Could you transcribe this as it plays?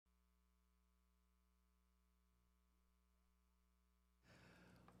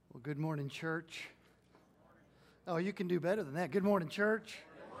Well, good morning, church. Oh, you can do better than that. Good morning, church.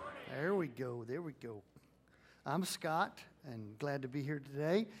 Good morning. There we go. There we go. I'm Scott, and glad to be here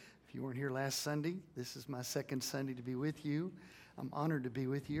today. If you weren't here last Sunday, this is my second Sunday to be with you. I'm honored to be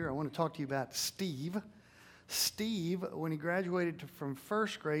with you. I want to talk to you about Steve. Steve, when he graduated from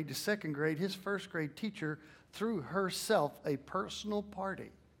first grade to second grade, his first grade teacher threw herself a personal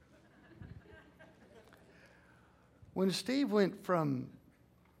party. When Steve went from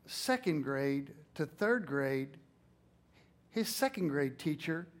second grade to third grade, his second grade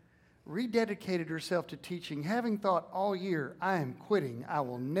teacher rededicated herself to teaching, having thought all year, I am quitting. I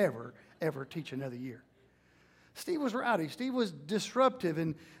will never, ever teach another year. Steve was rowdy. Steve was disruptive,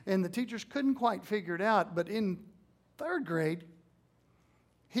 and the teachers couldn't quite figure it out. But in third grade,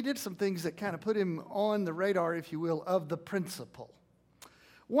 he did some things that kind of put him on the radar, if you will, of the principal.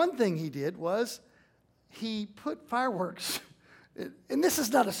 One thing he did was he put fireworks, and this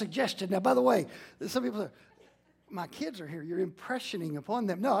is not a suggestion. Now, by the way, some people say, my kids are here. You're impressioning upon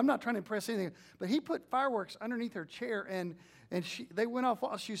them. No, I'm not trying to impress anything. But he put fireworks underneath her chair, and they went off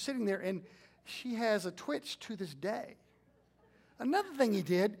while she was sitting there, and she has a twitch to this day. Another thing he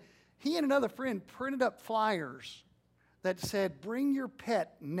did, he and another friend printed up flyers that said, bring your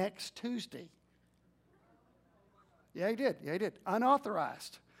pet next Tuesday. Yeah, he did. Yeah, he did.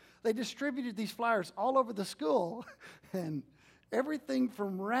 Unauthorized. They distributed these flyers all over the school, and everything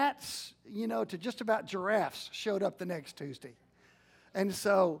from rats, to just about giraffes showed up the next Tuesday. And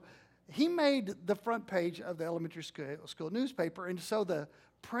so he made the front page of the elementary school newspaper, and so the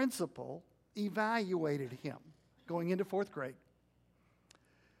principal evaluated him going into fourth grade.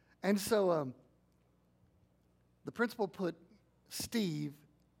 And so the principal put Steve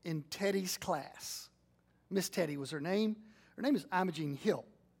in Teddy's class. Miss Teddy was her name. Her name is Imogene Hill.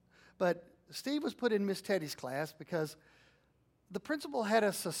 But Steve was put in Miss Teddy's class because the principal had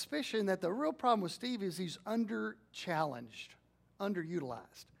a suspicion that the real problem with Steve is he's under-challenged,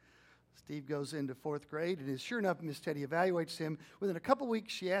 underutilized. Steve goes into fourth grade, and sure enough, Miss Teddy evaluates him. Within a couple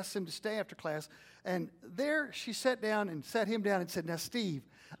weeks, she asks him to stay after class, and there she sat him down and said, now, Steve,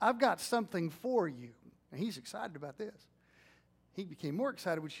 I've got something for you. And he's excited about this. He became more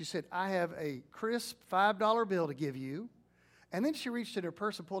excited when she said, I have a crisp $5 bill to give you. And then she reached in her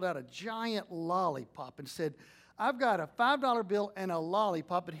purse and pulled out a giant lollipop and said, I've got a $5 bill and a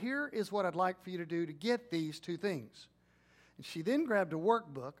lollipop, but here is what I'd like for you to do to get these two things. And she then grabbed a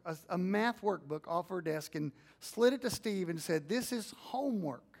workbook, a math workbook off her desk, and slid it to Steve and said, this is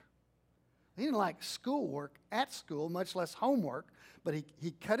homework. He didn't like schoolwork at school, much less homework, but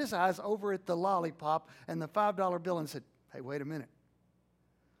he cut his eyes over at the lollipop and the $5 bill and said, hey, wait a minute.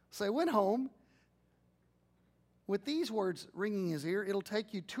 So he went home. With these words ringing his ear, it'll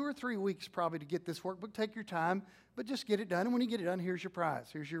take you 2 or 3 weeks probably to get this workbook. Take your time, but just get it done. And when you get it done, here's your prize.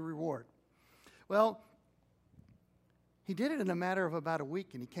 Here's your reward. Well, he did it in a matter of about a week,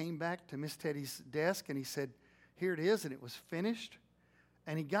 and he came back to Miss Teddy's desk, and he said, here it is, and it was finished.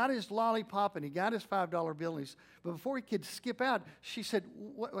 And he got his lollipop, and he got his $5 bill. But before he could skip out, she said,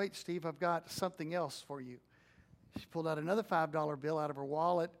 wait, Steve, I've got something else for you. She pulled out another $5 bill out of her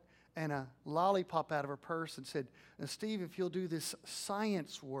wallet and a lollipop out of her purse and said, now, Steve, if you'll do this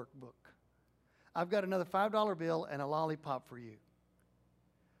science workbook, I've got another $5 bill and a lollipop for you.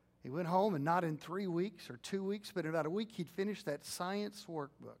 He went home, and not in 3 weeks or 2 weeks, but in about a week, he'd finished that science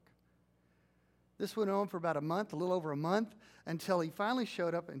workbook. This went on for about a month, a little over a month, until he finally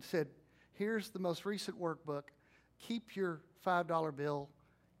showed up and said, here's the most recent workbook. Keep your $5 bill.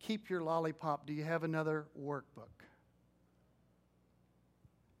 Keep your lollipop. Do you have another workbook?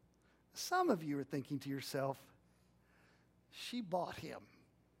 Some of you are thinking to yourself, she bought him.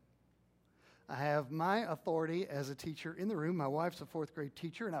 I have my authority as a teacher in the room. My wife's a fourth grade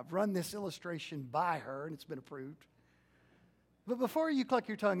teacher, and I've run this illustration by her, and it's been approved. But before you cluck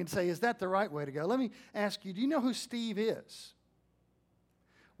your tongue and say, is that the right way to go? Let me ask you, do you know who Steve is?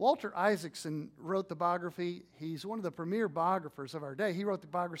 Walter Isaacson wrote the biography. He's one of the premier biographers of our day. He wrote the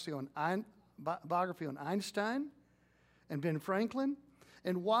biography on Einstein and Ben Franklin.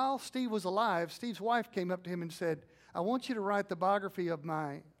 And while Steve was alive, Steve's wife came up to him and said, I want you to write the biography of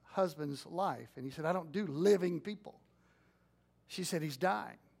my husband's life. And he said, I don't do living people. She said, he's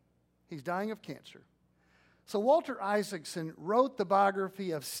dying. He's dying of cancer. So Walter Isaacson wrote the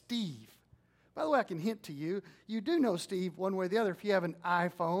biography of Steve. By the way, I can hint to you, you do know Steve one way or the other. If you have an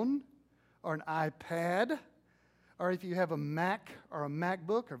iPhone or an iPad, or if you have a Mac or a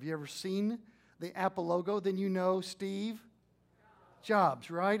MacBook, or have you ever seen the Apple logo, then you know Steve Jobs,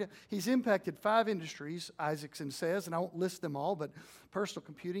 right? He's impacted 5 industries, Isaacson says, and I won't list them all, but personal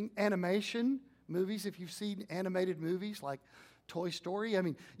computing, animation, movies, if you've seen animated movies like Toy Story. I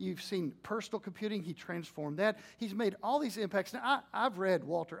mean, you've seen personal computing. He transformed that. He's made all these impacts. Now, I've read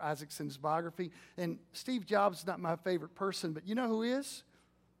Walter Isaacson's biography, and Steve Jobs is not my favorite person, but you know who is?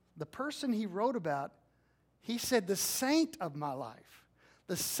 The person he wrote about, he said, the saint of my life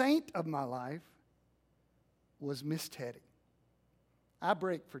was Miss Teddy. I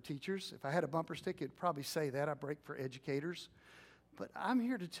break for teachers. If I had a bumper stick, it'd probably say that. I break for educators. But I'm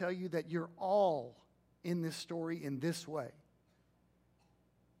here to tell you that you're all in this story in this way.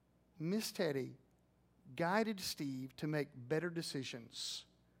 Miss Teddy guided Steve to make better decisions.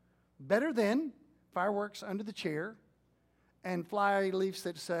 Better than fireworks under the chair and fly leaves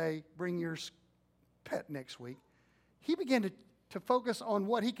that say, bring your pet next week. He began to focus on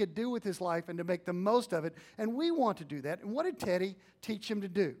what he could do with his life and to make the most of it. And we want to do that. And what did Teddy teach him to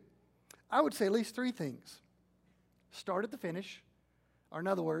do? I would say at least 3 things. Start at the finish, or in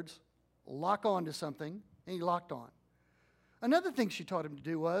other words, lock on to something, and he locked on. Another thing she taught him to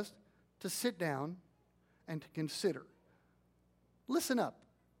do was to sit down and to consider. Listen up.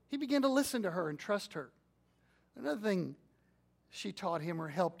 He began to listen to her and trust her. Another thing she taught him or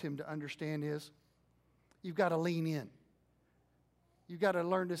helped him to understand is you've got to lean in. You've got to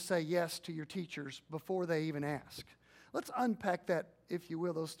learn to say yes to your teachers before they even ask. Let's unpack that, if you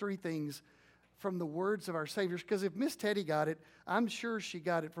will, those 3 things from the words of our Savior. Because if Miss Teddy got it, I'm sure she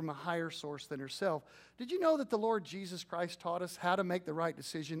got it from a higher source than herself. Did you know that the Lord Jesus Christ taught us how to make the right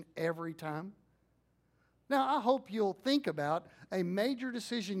decision every time? Now, I hope you'll think about a major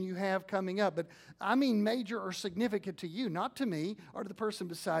decision you have coming up, but I mean major or significant to you, not to me or to the person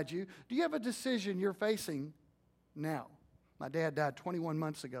beside you. Do you have a decision you're facing now? My dad died 21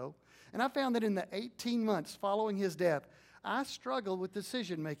 months ago, and I found that in the 18 months following his death, I struggled with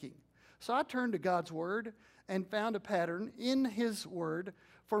decision making. So I turned to God's Word and found a pattern in His Word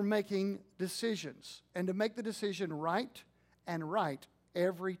for making decisions and to make the decision right and right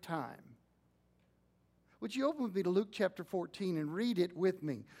every time. Would you open with me to Luke chapter 14 and read it with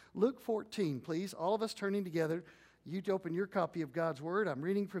me? Luke 14, please. All of us turning together. You open your copy of God's Word. I'm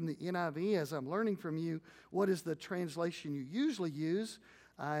reading from the NIV as I'm learning from you what is the translation you usually use.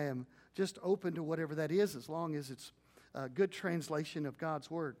 I am just open to whatever that is as long as it's a good translation of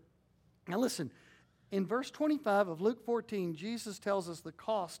God's Word. Now listen, in verse 25 of Luke 14, Jesus tells us the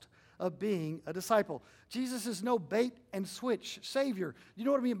cost of being a disciple. Jesus is no bait and switch Savior. You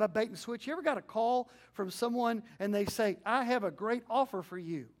know what I mean by bait and switch? You ever got a call from someone and they say, I have a great offer for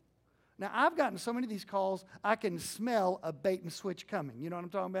you? Now, I've gotten so many of these calls, I can smell a bait and switch coming. You know what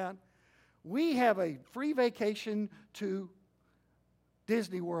I'm talking about? We have a free vacation to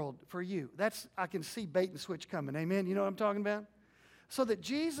Disney World for you. I can see bait and switch coming. Amen? You know what I'm talking about? So that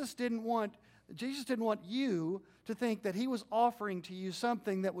Jesus didn't want you to think that He was offering to you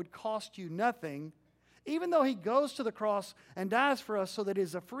something that would cost you nothing, even though He goes to the cross and dies for us so that it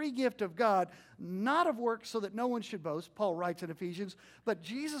is a free gift of God, not of works so that no one should boast, Paul writes in Ephesians. But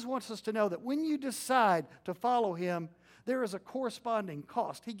Jesus wants us to know that when you decide to follow Him, there is a corresponding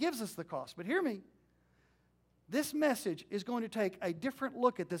cost. He gives us the cost. But hear me. This message is going to take a different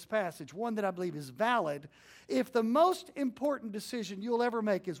look at this passage, one that I believe is valid. If the most important decision you'll ever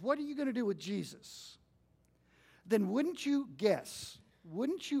make is what are you going to do with Jesus, then wouldn't you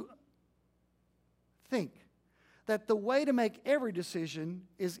think that the way to make every decision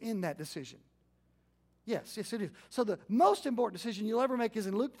is in that decision? Yes, it is. So the most important decision you'll ever make is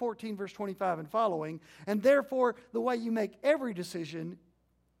in Luke 14, verse 25 and following, and therefore the way you make every decision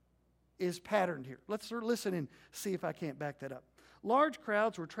is patterned here. Let's listen and see if I can't back that up. Large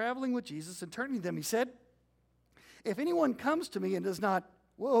crowds were traveling with Jesus, and turning to them, He said, if anyone comes to me and does not,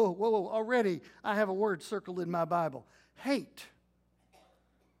 already I have a word circled in my Bible, hate.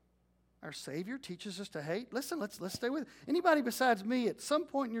 Our Savior teaches us to hate. Listen, let's stay with it. Anybody besides me at some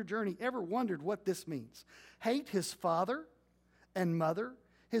point in your journey ever wondered what this means? Hate his father and mother,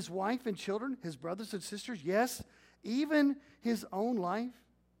 his wife and children, his brothers and sisters, yes, even his own life?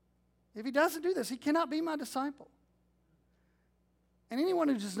 If he doesn't do this, he cannot be my disciple. And anyone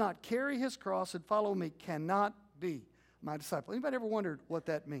who does not carry his cross and follow me cannot be my disciple. Anybody ever wondered what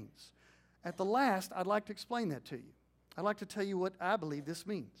that means? At the last, I'd like to explain that to you. I'd like to tell you what I believe this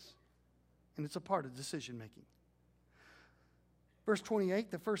means. And it's a part of decision making. Verse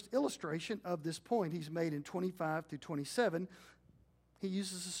 28, the first illustration of this point he's made in 25 through 27, he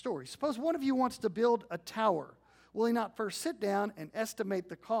uses a story. Suppose one of you wants to build a tower. Will he not first sit down and estimate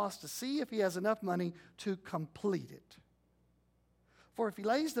the cost to see if he has enough money to complete it? For if he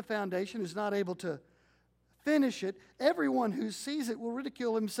lays the foundation and is not able to finish it, everyone who sees it will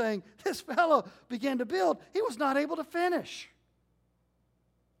ridicule him, saying, this fellow began to build, he was not able to finish.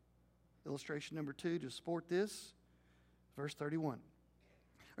 Illustration number 2 to support this. Verse 31.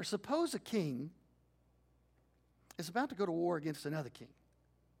 Or suppose a king is about to go to war against another king.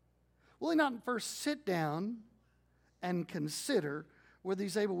 Will he not first sit down and consider whether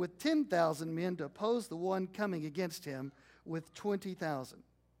he's able with 10,000 men to oppose the one coming against him with 20,000?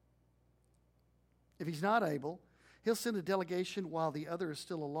 If he's not able, he'll send a delegation while the other is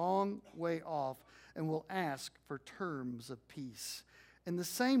still a long way off and will ask for terms of peace. In the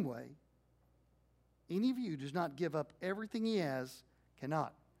same way, any of you who does not give up everything he has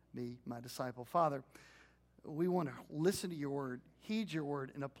cannot be my disciple. Father, we want to listen to your word, heed your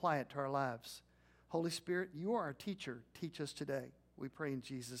word, and apply it to our lives. Holy Spirit, you are our teacher. Teach us today. We pray in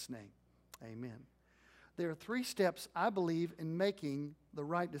Jesus' name. Amen. There are 3 steps, I believe, in making the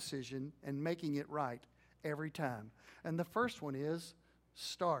right decision and making it right every time. And the first one is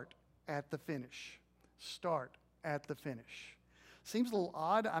start at the finish. Start at the finish. Seems a little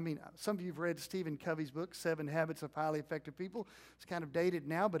odd. I mean, some of you have read Stephen Covey's book, 7 Habits of Highly Effective People. It's kind of dated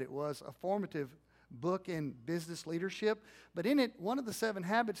now, but it was a formative book in business leadership. But in it, one of the 7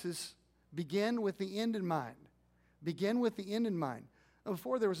 habits is begin with the end in mind. Begin with the end in mind.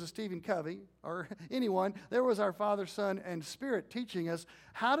 Before there was a Stephen Covey or anyone, there was our Father, Son, and Spirit teaching us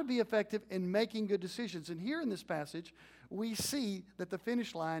how to be effective in making good decisions. And here in this passage, we see that the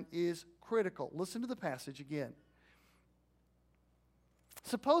finish line is critical. Listen to the passage again.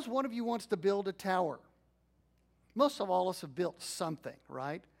 Suppose one of you wants to build a tower. Most of all us have built something,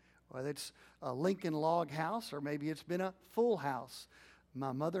 right? Whether it's a Lincoln log house or maybe it's been a full house.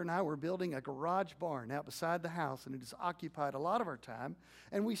 My mother and I were building a garage barn out beside the house, and it has occupied a lot of our time.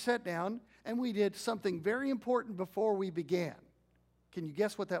 And we sat down and we did something very important before we began. Can you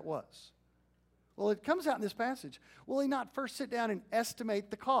guess what that was? Well, it comes out in this passage. Will he not first sit down and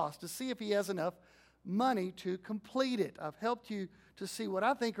estimate the cost to see if he has enough money to complete it? I've helped you to see what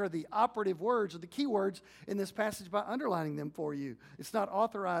I think are the operative words or the key words in this passage by underlining them for you. It's not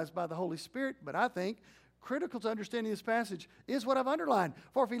authorized by the Holy Spirit, but I think critical to understanding this passage is what I've underlined.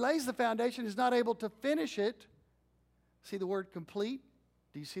 For if he lays the foundation, is not able to finish it. See the word complete?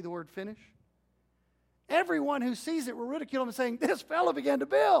 Do you see the word finish? Everyone who sees it will ridicule him and saying, this fellow began to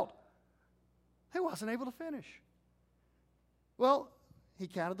build. He wasn't able to finish. Well, he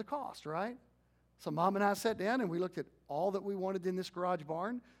counted the cost, right? So Mom and I sat down and we looked at all that we wanted in this garage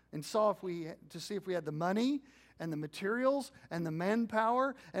barn and saw to see if we had the money and the materials and the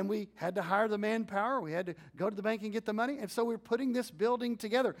manpower, and we had to hire the manpower. We had to go to the bank and get the money, and so we're putting this building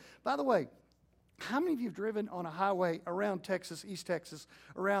together. By the way, how many of you have driven on a highway around Texas, East Texas,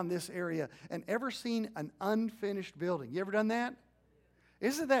 around this area, and ever seen an unfinished building? You ever done that?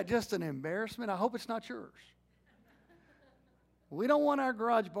 Isn't that just an embarrassment? I hope it's not yours. We don't want our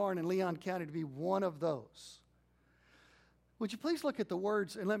garage barn in Leon County to be one of those. Would you please look at the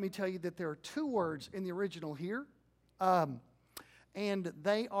words and let me tell you that there are 2 words in the original here, and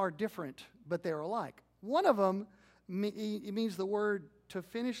they are different, but they're alike. One of them it means the word to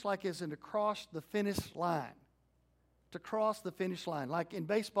finish, like as in to cross the finish line. To cross the finish line. Like in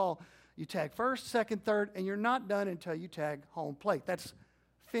baseball, you tag first, second, third, and you're not done until you tag home plate. That's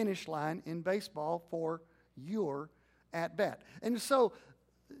finish line in baseball for your at bat. And so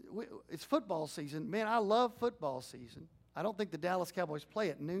it's football season. Man, I love football season. I don't think the Dallas Cowboys play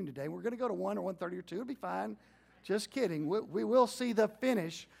at noon today. We're going to go to 1 or 1:30 or 2. It'll be fine. Just kidding. We will see the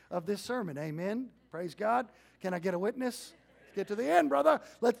finish of this sermon. Amen. Praise God. Can I get a witness? Let's get to the end, brother.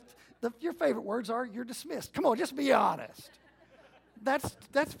 Your favorite words are, you're dismissed. Come on, just be honest.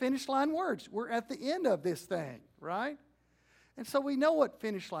 That's finish line words. We're at the end of this thing, right? And so we know what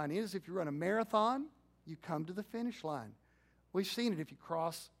finish line is. If you run a marathon, you come to the finish line. We've seen it. If you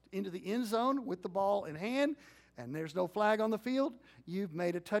cross into the end zone with the ball in hand, and there's no flag on the field, you've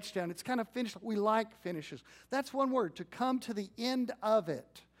made a touchdown. It's kind of finished. We like finishes. That's one word, to come to the end of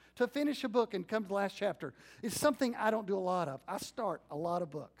it. To finish a book and come to the last chapter is something I don't do a lot of. I start a lot of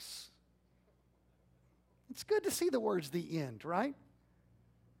books. It's good to see the words the end, right?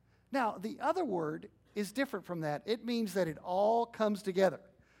 Now, the other word is different from that. It means that it all comes together.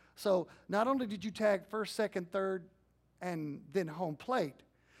 So not only did you tag first, second, third, and then home plate,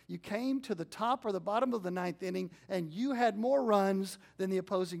 you came to the top or the bottom of the 9th inning, and you had more runs than the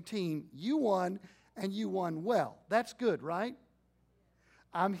opposing team. You won, and you won well. That's good, right?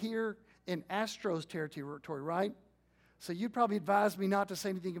 I'm here in Astros territory, right? So you'd probably advise me not to say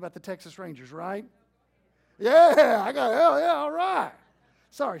anything about the Texas Rangers, right? Yeah, all right.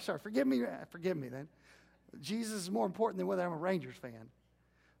 Sorry, forgive me then. Jesus is more important than whether I'm a Rangers fan.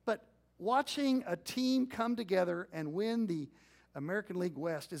 But watching a team come together and win the American League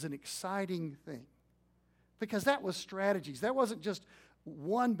West is an exciting thing, because that was strategies. That wasn't just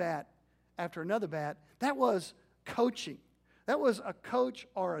one bat after another bat. That was coaching. That was a coach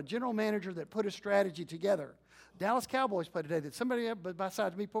or a general manager that put a strategy together. Dallas Cowboys play today. Did somebody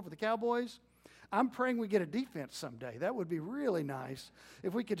besides me pull for the Cowboys? I'm praying we get a defense someday. That would be really nice.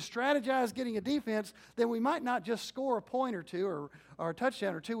 If we could strategize getting a defense, then we might not just score a point or two or a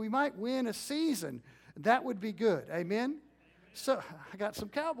touchdown or two. We might win a season. That would be good. Amen? So I got some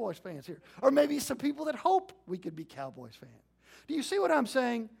Cowboys fans here. Or maybe some people that hope we could be Cowboys fans. Do you see what I'm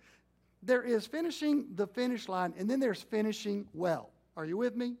saying? There is finishing the finish line, and then there's finishing well. Are you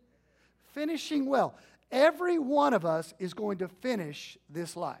with me? Finishing well. Every one of us is going to finish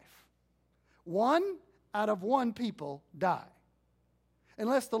this life. 1 out of 1 people die.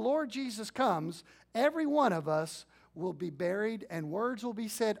 Unless the Lord Jesus comes, every one of us will be buried and words will be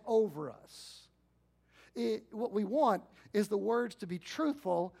said over us. What we want is the words to be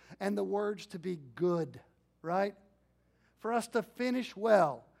truthful and the words to be good, right? For us to finish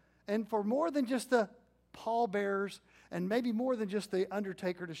well. And for more than just the pallbearers and maybe more than just the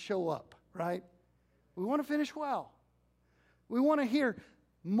undertaker to show up, right? We want to finish well. We want to hear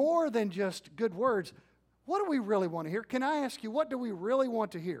more than just good words. What do we really want to hear? Can I ask you, what do we really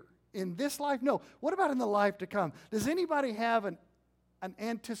want to hear? In this life? No. What about in the life to come? Does anybody have an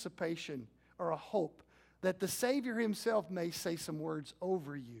anticipation or a hope that the Savior himself may say some words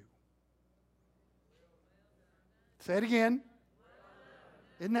over you? Say it again.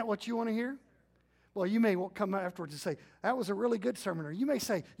 Isn't that what you want to hear? Well, you may come afterwards and say, that was a really good sermon. Or you may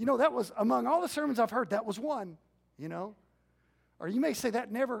say, that was, among all the sermons I've heard, that was one, Or you may say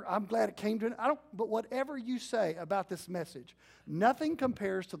that never, I'm glad it came to it. But whatever you say about this message, nothing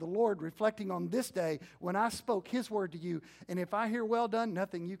compares to the Lord reflecting on this day when I spoke his word to you. And if I hear well done,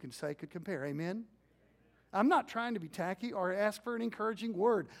 nothing you can say could compare. Amen? I'm not trying to be tacky or ask for an encouraging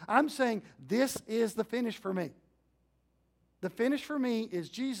word. I'm saying this is the finish for me. The finish for me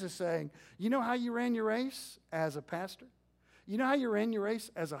is Jesus saying, you know how you ran your race as a pastor? You know how you ran your race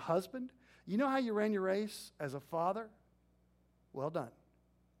as a husband? You know how you ran your race as a father? Well done.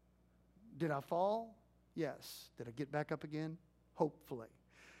 Did I fall? Yes. Did I get back up again? Hopefully.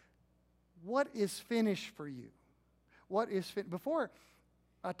 What is finished for you? What is finished? Before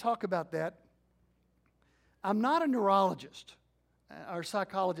I talk about that, I'm not a neurologist or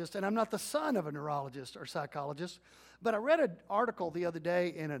psychologist, and I'm not the son of a neurologist or psychologist, but I read an article the other day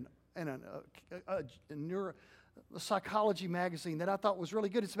in a psychology magazine that I thought was really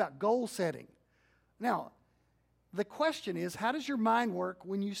good. It's about goal setting. Now, the question is, how does your mind work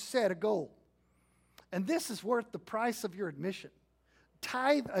when you set a goal? And this is worth the price of your admission.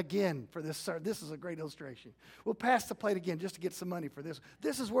 Tithe again for this, sir. This is a great illustration. We'll pass the plate again just to get some money for this.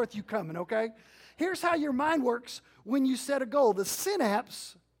 This is worth you coming, okay? Here's how your mind works when you set a goal. The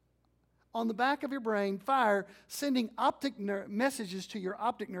synapse on the back of your brain fire, sending messages to your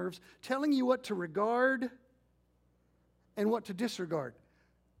optic nerves, telling you what to regard and what to disregard.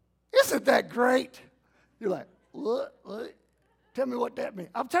 Isn't that great? You're like, what? Tell me what that means.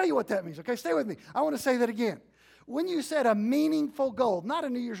 I'll tell you what that means, okay? Stay with me. I want to say that again. When you set a meaningful goal, not a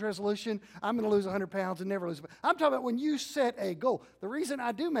New Year's resolution, I'm going to lose 100 pounds and never lose. I'm talking about when you set a goal. The reason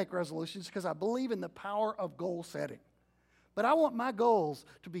I do make resolutions is because I believe in the power of goal setting. But I want my goals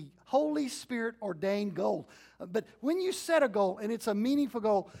to be Holy Spirit ordained goals. But when you set a goal and it's a meaningful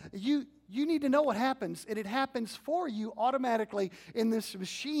goal, you need to know what happens. And it happens for you automatically in this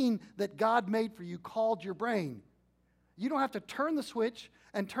machine that God made for you called your brain. You don't have to turn the switch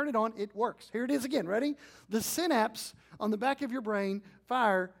and turn it on. It works. Here it is again. Ready? The synapse on the back of your brain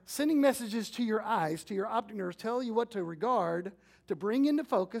fire, sending messages to your eyes, to your optic nerves, tell you what to regard, to bring into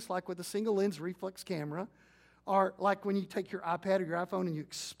focus, like with a single lens reflex camera, or like when you take your iPad or your iPhone and you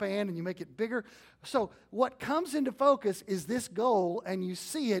expand and you make it bigger. So what comes into focus is this goal, and you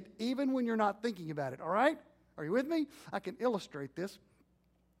see it even when you're not thinking about it, all right? Are you with me? I can illustrate this.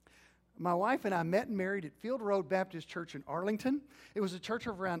 My wife and I met and married at Field Road Baptist Church in Arlington. It was a church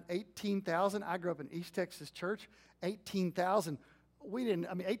of around 18,000. I grew up in East Texas Church, 18,000.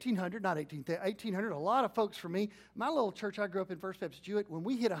 1800, not 18,000, 1800, a lot of folks for me. My little church I grew up in, First Baptist Jewett, when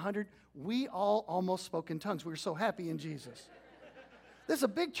we hit 100, we all almost spoke in tongues. We were so happy in Jesus. This is a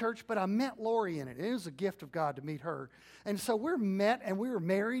big church, but I met Lori in it. It was a gift of God to meet her. And so we're met and we were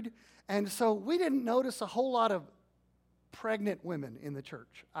married, and so we didn't notice a whole lot of pregnant women in the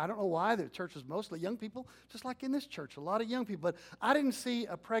church. I don't know why. The church was mostly young people, just like in this church, a lot of young people. But I didn't see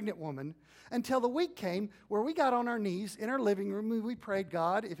a pregnant woman until the week came where we got on our knees in our living room and we prayed,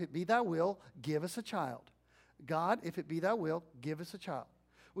 God, if it be thy will, give us a child. God, if it be thy will, give us a child.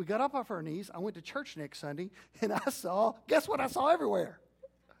 We got up off our knees. I went to church next Sunday, and I saw, guess what I saw everywhere?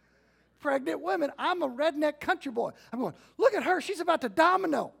 Pregnant women. I'm a redneck country boy. I'm going, look at her. She's about to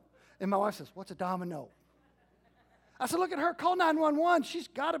domino. And my wife says, what's a domino? I said, look at her, call 911. She's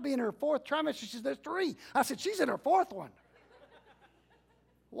got to be in her fourth trimester. She said, there's 3. I said, she's in her 4th one.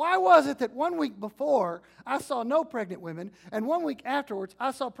 Why was it that 1 week before I saw no pregnant women, and 1 week afterwards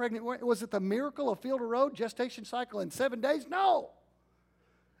I saw pregnant women? Was it the miracle of Fielder Road gestation cycle in 7 days? No.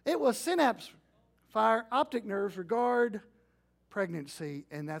 It was synapse fire, optic nerves, regard, pregnancy,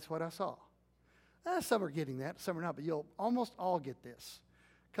 and that's what I saw. Some are getting that, some are not, but you'll almost all get this.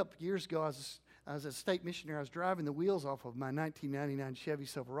 A couple of years ago, I was a state missionary. I was driving the wheels off of my 1999 Chevy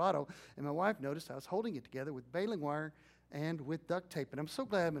Silverado, and my wife noticed I was holding it together with baling wire and with duct tape. And I'm so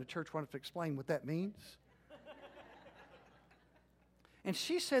glad I'm in a church where I don't have to explain what that means. And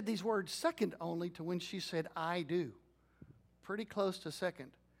she said these words second only to when she said, I do. Pretty close to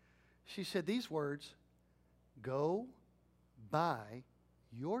second. She said these words, go buy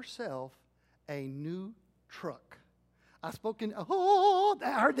yourself a new truck. I spoke in,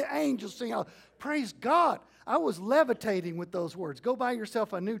 I heard the angels sing out. Praise God. I was levitating with those words. Go buy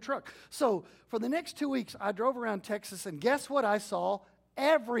yourself a new truck. So for the next 2 weeks, I drove around Texas, and guess what I saw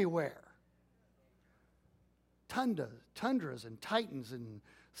everywhere? Tundras and Titans and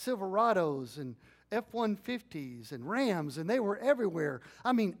Silverados and F-150s and Rams, and they were everywhere.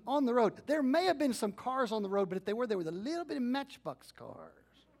 I mean, on the road. There may have been some cars on the road, but if they were a little bit of Matchbox cars.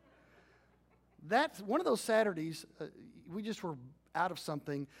 That's one of those Saturdays, we just were out of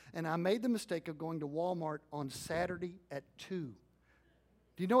something, and I made the mistake of going to Walmart on Saturday at 2. Do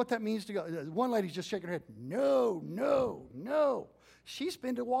you know what that means to go? One lady's just shaking her head. No, no, no. She's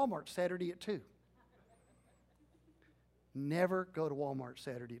been to Walmart Saturday at 2. Never go to Walmart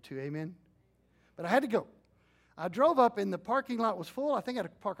Saturday at 2, amen? But I had to go. I drove up, and the parking lot was full. I think I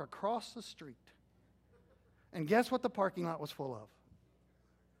had to park across the street. And guess what the parking lot was full of?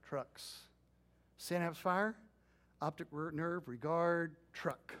 Trucks. Synapse fire, optic nerve, regard,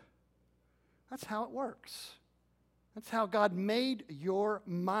 truck. That's how it works. That's how God made your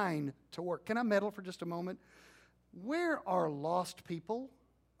mind to work. Can I meddle for just a moment? Where are lost people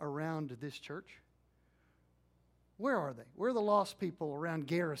around this church? Where are they? Where are the lost people around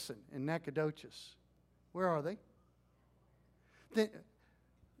Garrison and Nacogdoches? Where are they?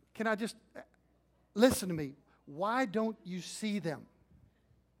 Can I just, listen to me. Why don't you see them?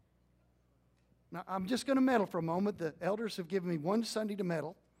 Now, I'm just going to meddle for a moment. The elders have given me one Sunday to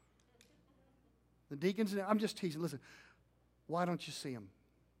meddle. The deacons, I'm just teasing. Listen, why don't you see them?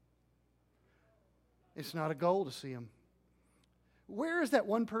 It's not a goal to see them. Where is that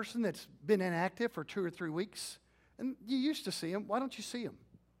one person that's been inactive for 2 or 3 weeks? And you used to see them. Why don't you see them?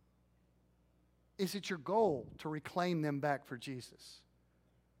 Is it your goal to reclaim them back for Jesus?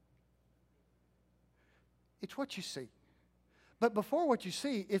 It's what you see. But before what you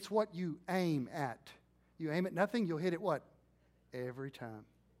see, it's what you aim at. You aim at nothing, you'll hit it what? Every time.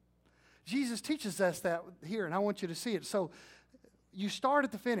 Jesus teaches us that here, and I want you to see it. So you start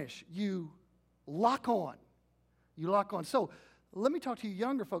at the finish. You lock on. You lock on. So let me talk to you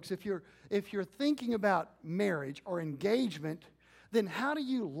younger folks. If you're thinking about marriage or engagement, then how do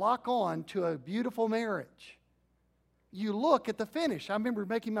you lock on to a beautiful marriage? You look at the finish. I remember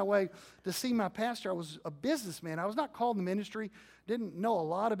making my way to see my pastor. I was a businessman. I was not called in the ministry, didn't know a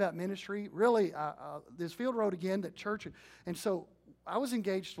lot about ministry. Really, this Field Road again, that church. And so I was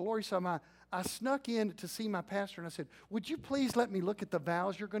engaged to Lori, so I snuck in to see my pastor, and I said, would you please let me look at the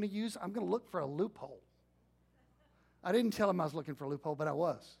vows you're going to use? I'm going to look for a loophole. I didn't tell him I was looking for a loophole, but I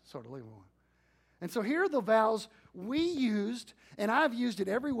was sort of looking for one. And so here are the vows we used, and I've used at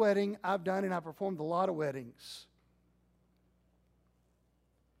every wedding I've done, and I've performed a lot of weddings.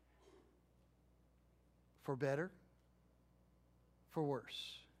 For better, for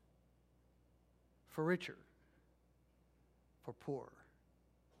worse, for richer, for poorer,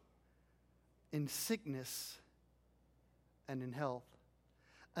 in sickness and in health,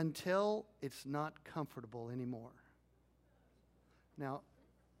 until it's not comfortable anymore. Now,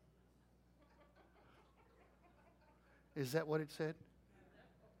 is that what it said?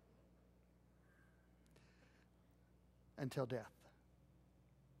 Until death.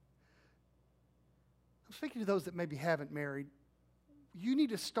 I'm speaking to those that maybe haven't married. You need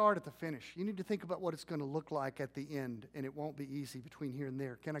to start at the finish. You need to think about what it's going to look like at the end, and it won't be easy between here and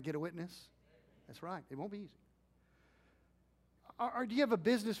there. Can I get a witness? That's right. It won't be easy. Or do you have a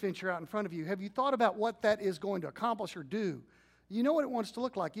business venture out in front of you? Have you thought about what that is going to accomplish or do? You know what it wants to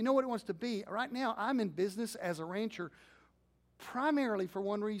look like. You know what it wants to be. Right now, I'm in business as a rancher primarily for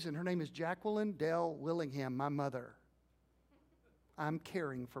one reason. Her name is Jacqueline Dell Willingham, my mother. I'm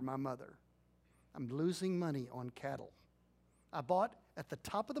caring for my mother. I'm losing money on cattle. I bought at the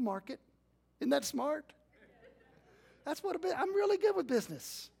top of the market. Isn't that smart? That's what I'm really good with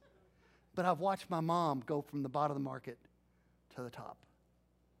business. But I've watched my mom go from the bottom of the market to the top.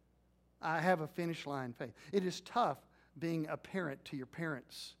 I have a finish line faith. It is tough being a parent to your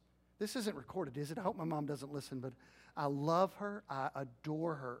parents. This isn't recorded, is it? I hope my mom doesn't listen, but I love her. I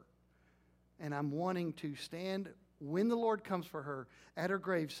adore her. And I'm wanting to stand when the Lord comes for her at her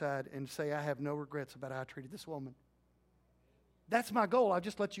graveside and say, I have no regrets about how I treated this woman. That's my goal. I'll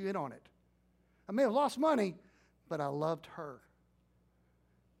just let you in on it. I may have lost money, but I loved her.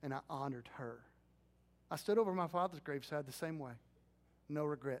 And I honored her. I stood over my father's graveside the same way. No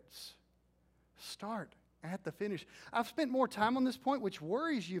regrets. Start at the finish. I've spent more time on this point, which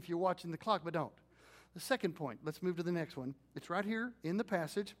worries you if you're watching the clock, but don't. The second point, let's move to the next one. It's right here in the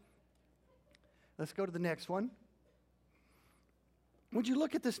passage. Let's go to the next one. Would you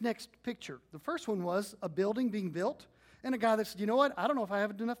look at this next picture? The first one was a building being built, and a guy that said, you know what, I don't know if I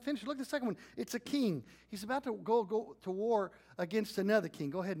have enough to finish. Look at the second one. It's a king. He's about to go to war against another king.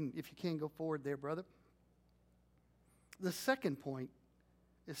 Go ahead and, if you can, go forward there, brother. The second point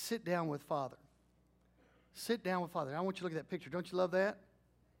is sit down with Father. Sit down with Father. I want you to look at that picture. Don't you love that?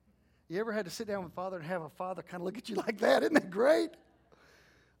 You ever had to sit down with Father and have a Father kind of look at you like that? Isn't that great?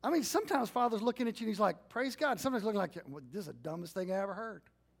 I mean, sometimes Father's looking at you and he's like, praise God. Sometimes looking like, well, this is the dumbest thing I ever heard.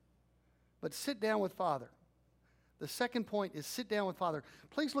 But sit down with Father. The second point is sit down with Father.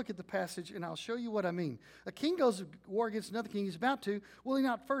 Please look at the passage and I'll show you what I mean. A king goes to war against another king. He's about to. Will he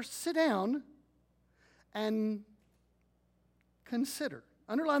not first sit down and consider?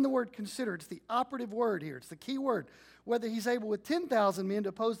 Underline the word consider. It's the operative word here. It's the key word. Whether he's able with 10,000 men to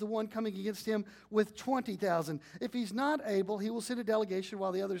oppose the one coming against him with 20,000. If he's not able, he will send a delegation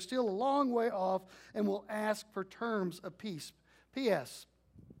while the other is still a long way off and will ask for terms of peace. P.S.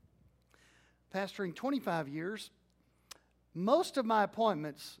 Pastoring 25 years, most of my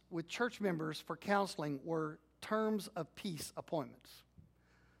appointments with church members for counseling were terms of peace appointments.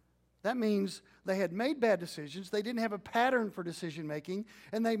 That means they had made bad decisions, they didn't have a pattern for decision making,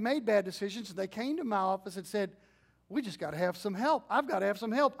 and they made bad decisions, and they came to my office and said, we just got to have some help. I've got to have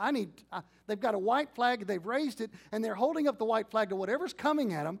some help. They've got a white flag, they've raised it, and they're holding up the white flag to whatever's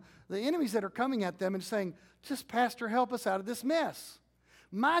coming at them, the enemies that are coming at them, and saying, just Pastor, help us out of this mess.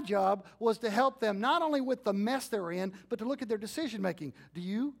 My job was to help them not only with the mess they're in, but to look at their decision making. Do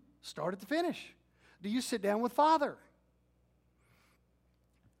you start at the finish? Do you sit down with Father?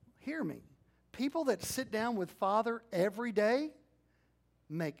 Hear me. People that sit down with Father every day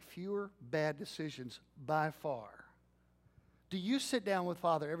make fewer bad decisions by far. Do you sit down with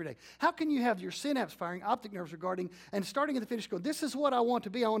Father every day? How can you have your synapse firing, optic nerves regarding, and starting at the finish going, this is what I want to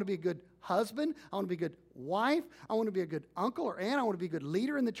be. I want to be a good husband. I want to be a good wife. I want to be a good uncle or aunt. I want to be a good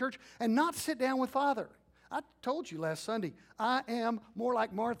leader in the church and not sit down with Father. I told you last Sunday, I am more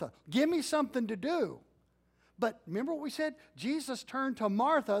like Martha. Give me something to do. But remember what we said? Jesus turned to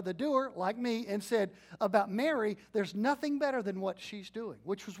Martha, the doer, like me, and said about Mary, there's nothing better than what she's doing,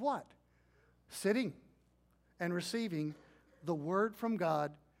 which was what? Sitting and receiving the word from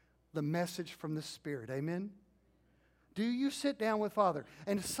God, the message from the Spirit. Amen? Do you sit down with Father?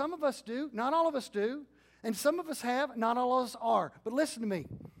 And some of us do, not all of us do. And some of us have, not all of us are. But listen to me.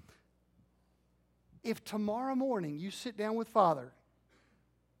 If tomorrow morning you sit down with Father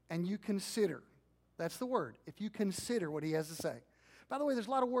and you consider, that's the word, if you consider what He has to say. By the way, there's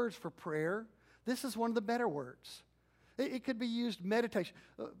a lot of words for prayer. This is one of the better words. It could be used meditation.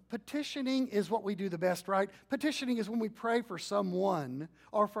 Petitioning is what we do the best, right? Petitioning is when we pray for someone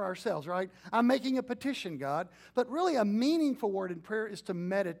or for ourselves, right? I'm making a petition, God. But really a meaningful word in prayer is to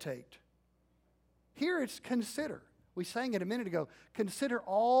meditate. Here it's consider. We sang it a minute ago. Consider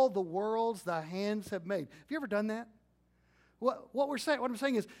all the worlds thy hands have made. Have you ever done that? What I'm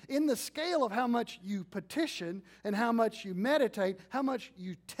saying is, in the scale of how much you petition and how much you meditate, how much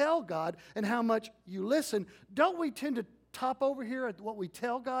you tell God and how much you listen, don't we tend to top over here at what we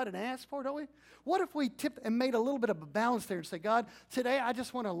tell God and ask for, don't we? What if we tipped and made a little bit of a balance there and say, God, today I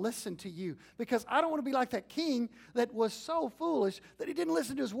just want to listen to you because I don't want to be like that king that was so foolish that he didn't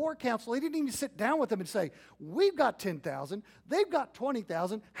listen to his war council. He didn't even sit down with them and say, we've got 10,000, they've got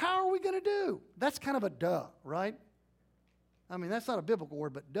 20,000, how are we going to do? That's kind of a duh, right? I mean, that's not a biblical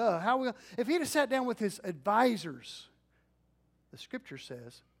word, but duh. If he'd have sat down with his advisors, the Scripture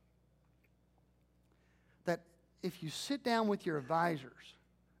says that if you sit down with your advisors,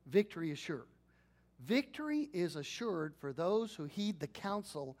 victory is sure. Victory is assured for those who heed the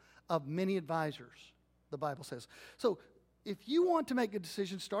counsel of many advisors, the Bible says. So if you want to make a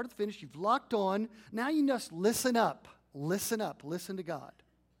decision, start at the finish, you've locked on, now you must listen up, listen to God.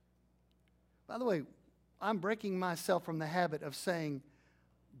 By the way, I'm breaking myself from the habit of saying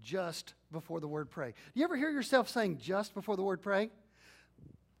just before the word pray. Do you ever hear yourself saying just before the word pray?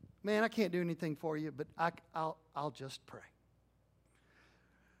 Man, I can't do anything for you, but I'll just pray.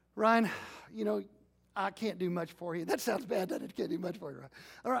 Ryan, I can't do much for you. That sounds bad, doesn't it? Can't do much for you, Ryan.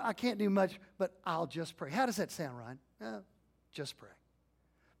 All right, I can't do much, but I'll just pray. How does that sound, Ryan? Just pray.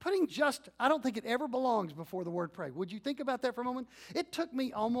 Putting just, I don't think it ever belongs before the word pray. Would you think about that for a moment? It took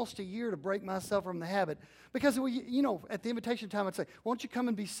me almost a year to break myself from the habit because, at the invitation time, I'd say, won't you come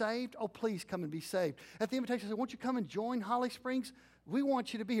and be saved? Oh, please come and be saved. At the invitation, I'd say, won't you come and join Holly Springs? We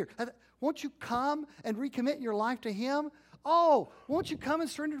want you to be here. Won't you come and recommit your life to Him? Oh, won't you come and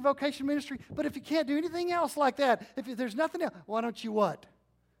surrender to vocation ministry? But if you can't do anything else like that, if there's nothing else, why don't you what?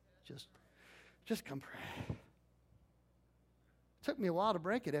 Just come pray. Took me a while to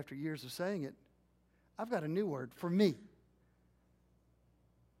break it after years of saying it. I've got a new word for me.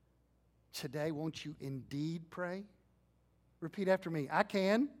 Today, won't you indeed pray? Repeat after me. I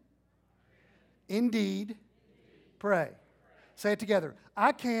can indeed pray. Say it together.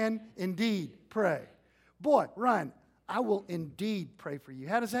 I can indeed pray. Boy, Ryan, I will indeed pray for you.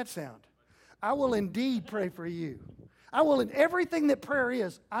 How does that sound? I will indeed pray for you. I will, in everything that prayer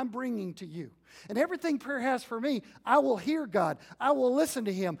is, I'm bringing to you. And everything prayer has for me, I will hear God. I will listen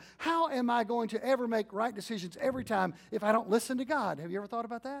to Him. How am I going to ever make right decisions every time if I don't listen to God? Have you ever thought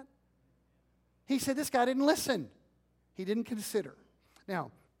about that? He said this guy didn't listen. He didn't consider.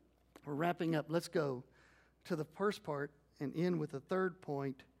 Now, we're wrapping up. Let's go to the first part and end with the third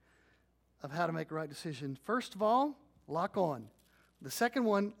point of how to make a right decision. First of all, lock on. The second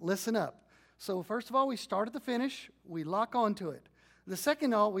one, listen up. So first of all, we start at the finish. We lock on to it. The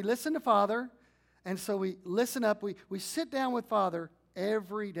second all, we listen to Father. And so we listen up. We sit down with Father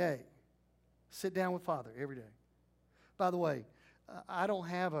every day. Sit down with Father every day. By the way, I don't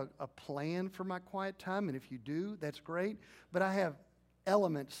have a plan for my quiet time. And if you do, that's great. But I have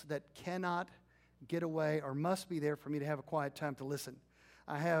elements that cannot get away or must be there for me to have a quiet time to listen.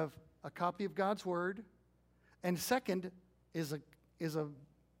 I have a copy of God's Word. And second is a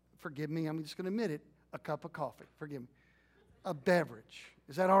forgive me, I'm just going to admit it, a cup of coffee. Forgive me. A beverage.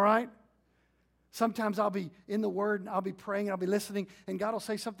 Is that all right? Sometimes I'll be in the Word and I'll be praying and I'll be listening and God will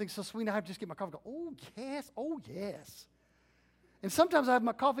say something so sweet and I have to just get my coffee and go, oh yes. And sometimes I have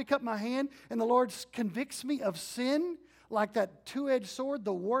my coffee cup in my hand and the Lord convicts me of sin like that two-edged sword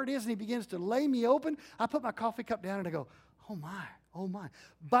the Word is, and He begins to lay me open. I put my coffee cup down and I go, oh my.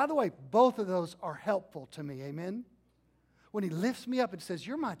 By the way, both of those are helpful to me, amen? When He lifts me up and says,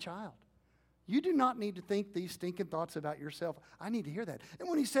 you're my child. You do not need to think these stinking thoughts about yourself. I need to hear that. And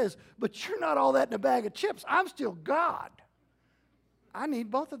when He says, but you're not all that in a bag of chips. I'm still God. I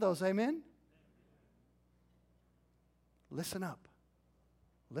need both of those, amen? Listen up.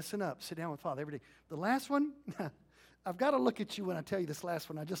 Listen up. Sit down with Father every day. The last one, I've got to look at you when I tell you this last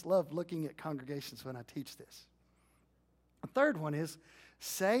one. I just love looking at congregations when I teach this. The third one is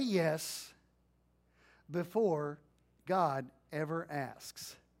say yes before God ever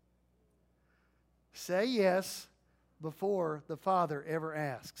asks. Say yes before the Father ever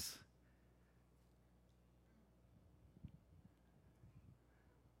asks.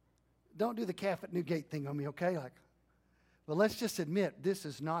 Don't do the calf at Newgate thing on me, okay? But let's just admit this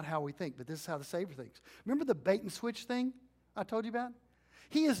is not how we think, but this is how the Savior thinks. Remember the bait and switch thing I told you about?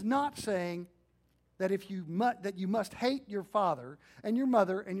 He is not saying that that you must hate your father and your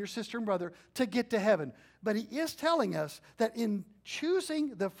mother and your sister and brother to get to heaven. But He is telling us that in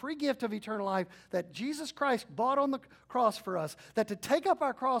choosing the free gift of eternal life that Jesus Christ bought on the cross for us, that to take up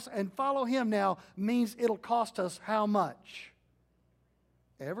our cross and follow Him now means it'll cost us how much?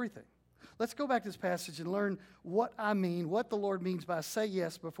 Everything. Let's go back to this passage and learn what the Lord means by say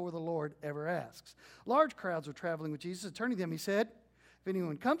yes before the Lord ever asks. Large crowds were traveling with Jesus. Turning to them, He said, if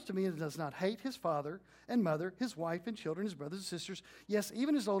anyone comes to me and does not hate his father and mother, his wife and children, his brothers and sisters, yes,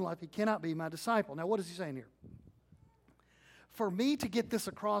 even his own life, he cannot be my disciple. Now, what is He saying here? For me to get this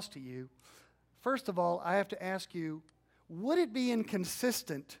across to you, first of all, I have to ask you, would it be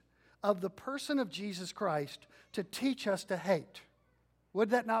inconsistent of the person of Jesus Christ to teach us to hate?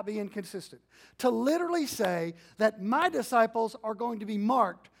 Would that not be inconsistent? To literally say that my disciples are going to be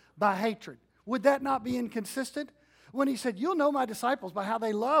marked by hatred. Would that not be inconsistent? When He said, you'll know my disciples by how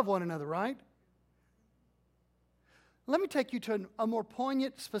they love one another, right? Let me take you to a more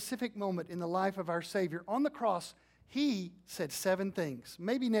poignant, specific moment in the life of our Savior. On the cross, He said 7 things.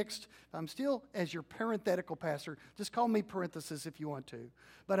 Maybe next, I'm still as your parenthetical pastor. Just call me parenthesis if you want to.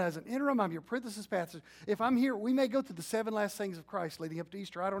 But as an interim, I'm your parenthesis pastor. If I'm here, we may go through the 7 last things of Christ leading up to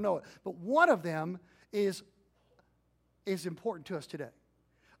Easter. I don't know it. But one of them is important to us today.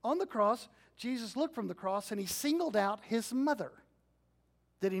 On the cross, Jesus looked from the cross and He singled out His mother.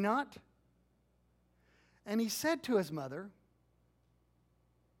 Did He not? And He said to His mother,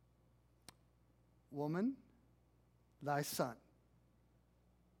 woman, thy son.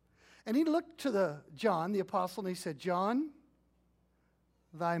 And he looked to John, the apostle, and he said, John,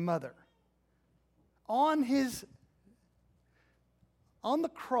 thy mother. On the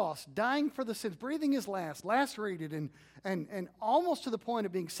cross, dying for the sins, breathing his last, lacerated and almost to the point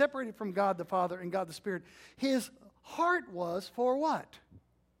of being separated from God the Father and God the Spirit, his heart was for what?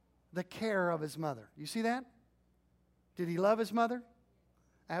 The care of his mother. You see that? Did he love his mother?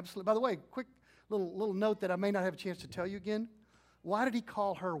 Absolutely. By the way, quick little note that I may not have a chance to tell you again. Why did he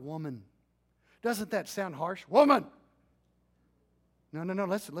call her woman? Doesn't that sound harsh? Woman! No,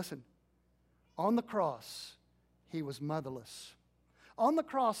 listen. On the cross, he was motherless. On the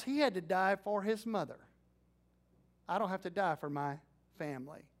cross, he had to die for his mother. I don't have to die for my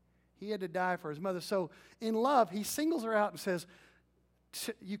family. He had to die for his mother. So in love, he singles her out and says,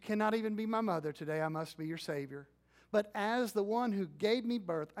 you cannot even be my mother today. I must be your Savior. But as the one who gave me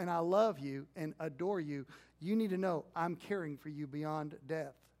birth, and I love you and adore you, you need to know I'm caring for you beyond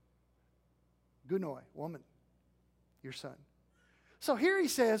death. Gunoi, woman, your son. So here he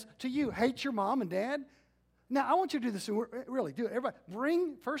says to you, hate your mom and dad. Now, I want you to do this, really, do it. Everybody,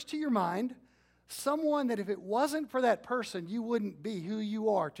 bring first to your mind someone that if it wasn't for that person, you wouldn't be who you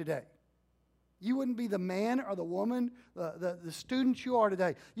are today. You wouldn't be the man or the woman, the student you are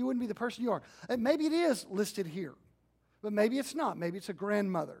today. You wouldn't be the person you are. And maybe it is listed here, but maybe it's not. Maybe it's a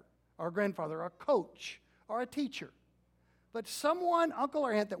grandmother or a grandfather or a coach or a teacher. But someone, uncle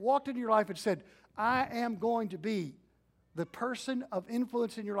or aunt, that walked into your life and said, I am going to be the person of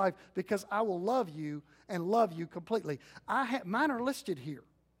influence in your life because I will love you and love you completely. Mine are listed here.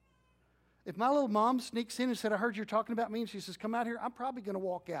 If my little mom sneaks in and said, I heard you're talking about me, and she says, come out here, I'm probably going to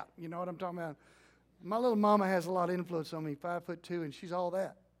walk out. You know what I'm talking about? My little mama has a lot of influence on me, 5'2", and she's all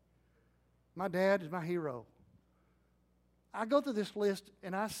that. My dad is my hero. I go through this list,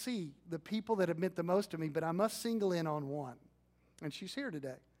 and I see the people that have meant the most to me, but I must single in on one. And she's here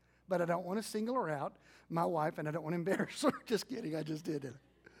today. But I don't want to single her out, my wife, and I don't want to embarrass her. Just kidding, I just did it.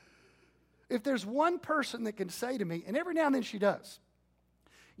 If there's one person that can say to me, and every now and then she does,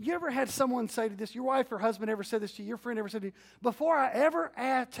 you ever had someone say to this, your wife or husband ever said this to you, your friend ever said to you, before I ever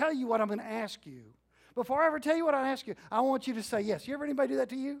tell you what I'm going to ask you, before I ever tell you what I ask you, I want you to say yes. You ever anybody do that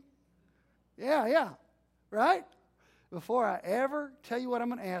to you? Yeah, right? Before I ever tell you what I'm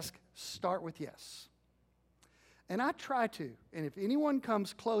going to ask, start with yes. And I try to, and if anyone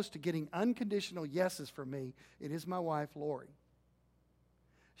comes close to getting unconditional yeses from me, it is my wife, Lori.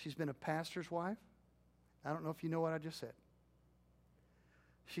 She's been a pastor's wife. I don't know if you know what I just said.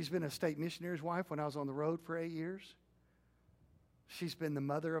 She's been a state missionary's wife when I was on the road for 8 years. She's been the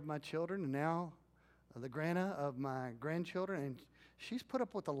mother of my children and now the grandma of my grandchildren, and she's put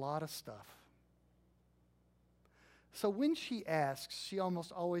up with a lot of stuff. So when she asks, she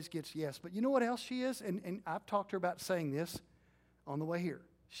almost always gets yes. But you know what else she is? And I've talked to her about saying this on the way here.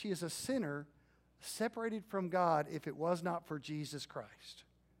 She is a sinner separated from God if it was not for Jesus Christ.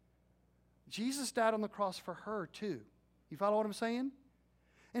 Jesus died on the cross for her too. You follow what I'm saying?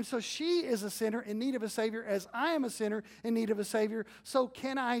 And so she is a sinner in need of a Savior as I am a sinner in need of a Savior. So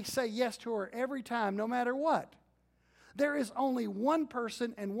can I say yes to her every time, no matter what? There is only one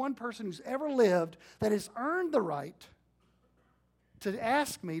person and one person who's ever lived that has earned the right to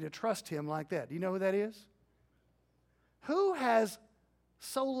ask me to trust him like that. Do you know who that is? Who has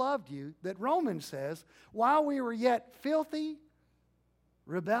so loved you that Romans says, while we were yet filthy,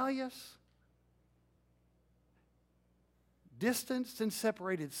 rebellious, distanced and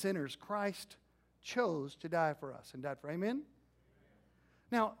separated sinners, Christ chose to die for us and died for. Amen?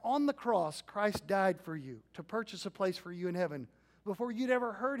 Now, on the cross, Christ died for you to purchase a place for you in heaven. Before you'd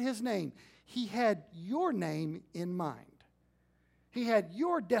ever heard his name, he had your name in mind. He had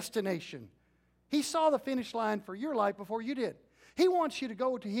your destination. He saw the finish line for your life before you did. He wants you to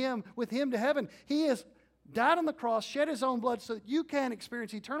go to him, with him to heaven. He has died on the cross, shed his own blood so that you can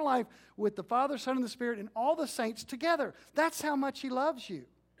experience eternal life with the Father, Son, and the Spirit and all the saints together. That's how much he loves you.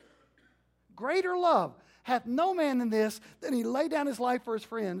 Greater love hath no man than this, than he laid down his life for his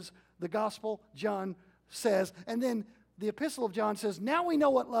friends, the gospel, John says. And then the epistle of John says, now we know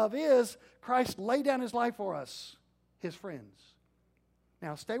what love is. Christ laid down his life for us, his friends.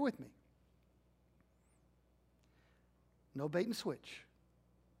 Now stay with me. No bait and switch.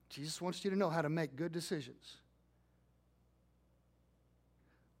 Jesus wants you to know how to make good decisions.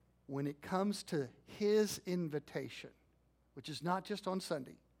 When it comes to his invitation, which is not just on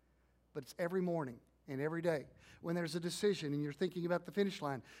Sunday, but it's every morning and every day. When there's a decision and you're thinking about the finish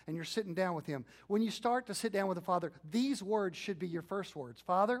line and you're sitting down with him, when you start to sit down with the Father, these words should be your first words.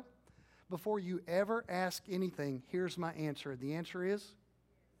 Father, before you ever ask anything, here's my answer. The answer is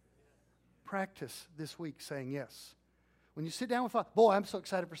practice this week saying yes. When you sit down with Father, boy, I'm so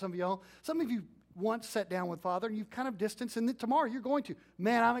excited for some of y'all. Some of you once sat down with Father and you've kind of distanced, and then tomorrow you're going to.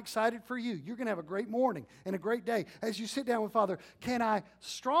 Man, I'm excited for you. You're going to have a great morning and a great day. As you sit down with Father, can I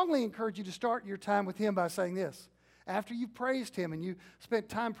strongly encourage you to start your time with Him by saying this? After you've praised Him and you spent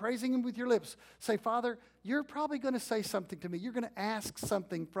time praising Him with your lips, say, Father, you're probably going to say something to me. You're going to ask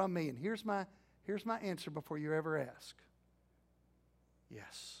something from me, and here's my answer before you ever ask.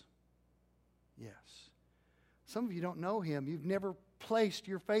 Yes. Yes. Some of you don't know Him. You've never placed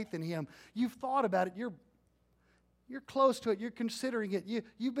your faith in Him. You've thought about it. You're close to it. You're considering it.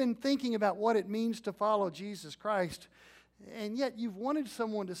 You've been thinking about what it means to follow Jesus Christ, and yet you've wanted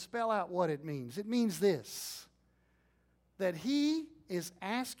someone to spell out what it means. It means this, that He is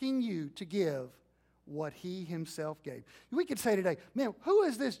asking you to give what He Himself gave. We could say today, man, who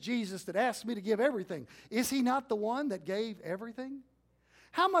is this Jesus that asked me to give everything? Is He not the one that gave everything?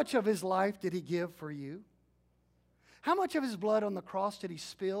 How much of His life did He give for you? How much of His blood on the cross did He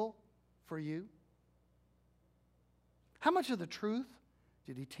spill for you? How much of the truth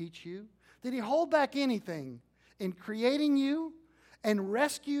did He teach you? Did He hold back anything in creating you and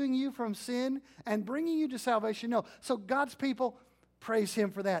rescuing you from sin and bringing you to salvation? No. So God's people, praise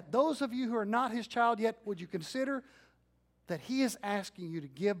Him for that. Those of you who are not His child yet, would you consider that He is asking you to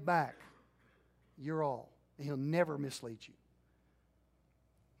give back your all, and He'll never mislead you.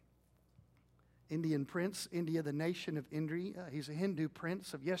 Indian prince, India, the nation of India. He's a Hindu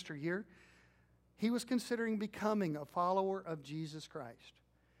prince of yesteryear. He was considering becoming a follower of Jesus Christ.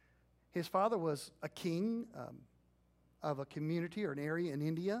 His father was a king of a community or an area in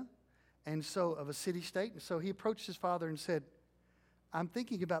India, and so of a city-state. And so he approached his father and said, I'm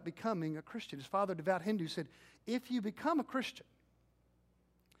thinking about becoming a Christian. His father, devout Hindu, said, if you become a Christian,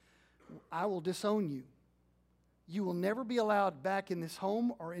 I will disown you. You will never be allowed back in this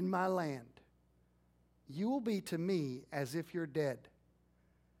home or in my land. You will be to me as if you're dead.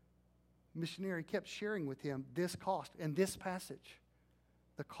 Missionary kept sharing with him this cost and this passage,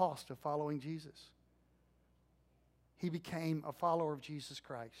 the cost of following Jesus. He became a follower of Jesus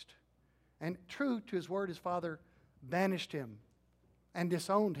Christ. And true to his word, his father banished him and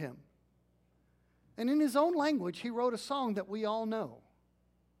disowned him. And in his own language, he wrote a song that we all know.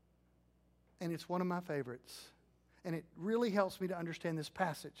 And it's one of my favorites. And it really helps me to understand this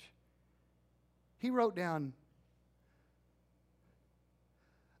passage. He wrote down,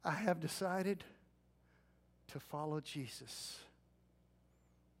 I have decided to follow Jesus.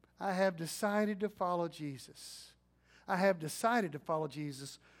 I have decided to follow Jesus. I have decided to follow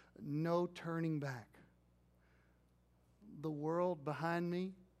Jesus. No turning back. The world behind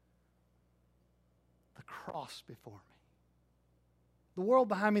me, the cross before me. The world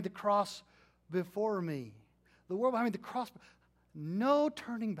behind me, the cross before me. The world behind me, the cross. No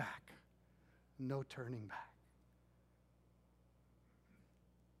turning back. No turning back.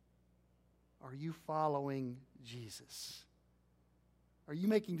 Are you following Jesus? Are you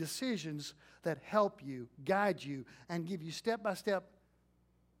making decisions that help you, guide you, and give you step-by-step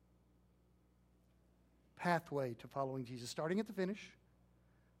pathway to following Jesus? Starting at the finish,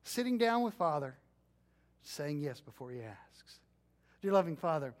 sitting down with Father, saying yes before He asks. Dear loving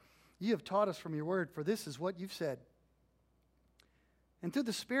Father, You have taught us from Your word, for this is what You've said. And through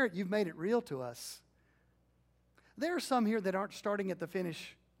the Spirit, You've made it real to us. There are some here that aren't starting at the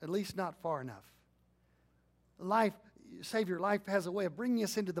finish, at least not far enough. Life, Savior, life has a way of bringing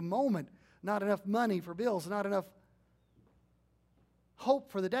us into the moment. Not enough money for bills, not enough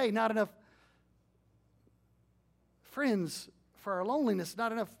hope for the day, not enough friends for our loneliness,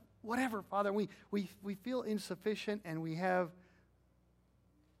 not enough whatever, Father. We feel insufficient and we have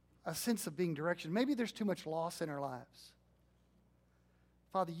a sense of being direction. Maybe there's too much loss in our lives.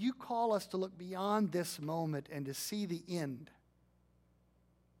 Father, You call us to look beyond this moment and to see the end,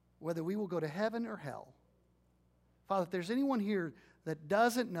 whether we will go to heaven or hell. Father, if there's anyone here that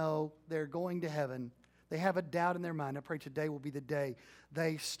doesn't know they're going to heaven, they have a doubt in their mind, I pray today will be the day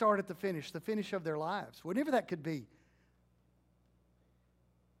they start at the finish of their lives, whatever that could be,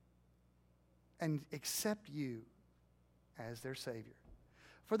 and accept You as their Savior.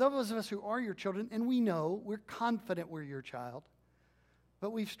 For those of us who are Your children, and we know, we're confident we're Your child, but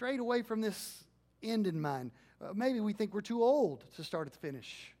we've strayed away from this end in mind. Maybe we think we're too old to start at the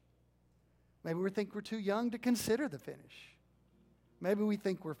finish. Maybe we think we're too young to consider the finish. Maybe we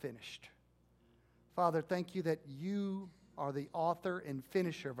think we're finished. Father, thank You that You are the author and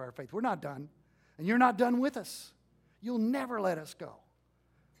finisher of our faith. We're not done, and You're not done with us. You'll never let us go.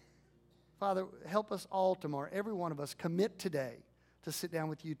 Father, help us all tomorrow, every one of us, commit today to sit down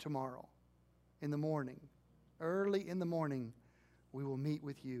with You tomorrow in the morning, early in the morning, we will meet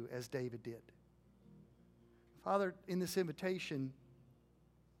with you as David did. Father, in this invitation,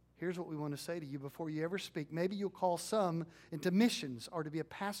 here's what we want to say to you before you ever speak. Maybe you'll call some into missions or to be a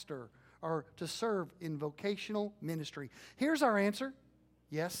pastor or to serve in vocational ministry. Here's our answer.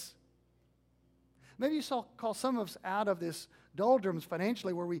 Yes. Maybe you call some of us out of this doldrums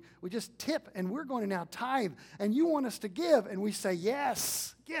financially where we just tip and we're going to now tithe and you want us to give and we say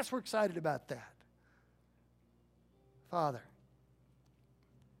yes. Yes, we're excited about that. Father,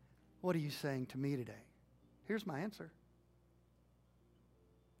 what are you saying to me today? Here's my answer.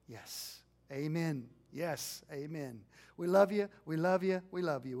 Yes. Amen. Yes. Amen. We love you. We love you. We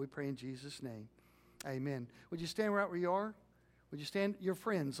love you. We pray in Jesus' name. Amen. Would you stand right where you are? Would you stand? Your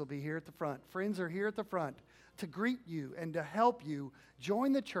friends will be here at the front. Friends are here at the front to greet you and to help you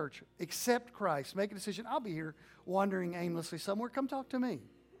join the church, accept Christ, make a decision. I'll be here wandering aimlessly somewhere. Come talk to me.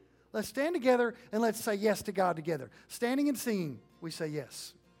 Let's stand together and let's say yes to God together. Standing and singing, we say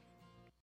yes.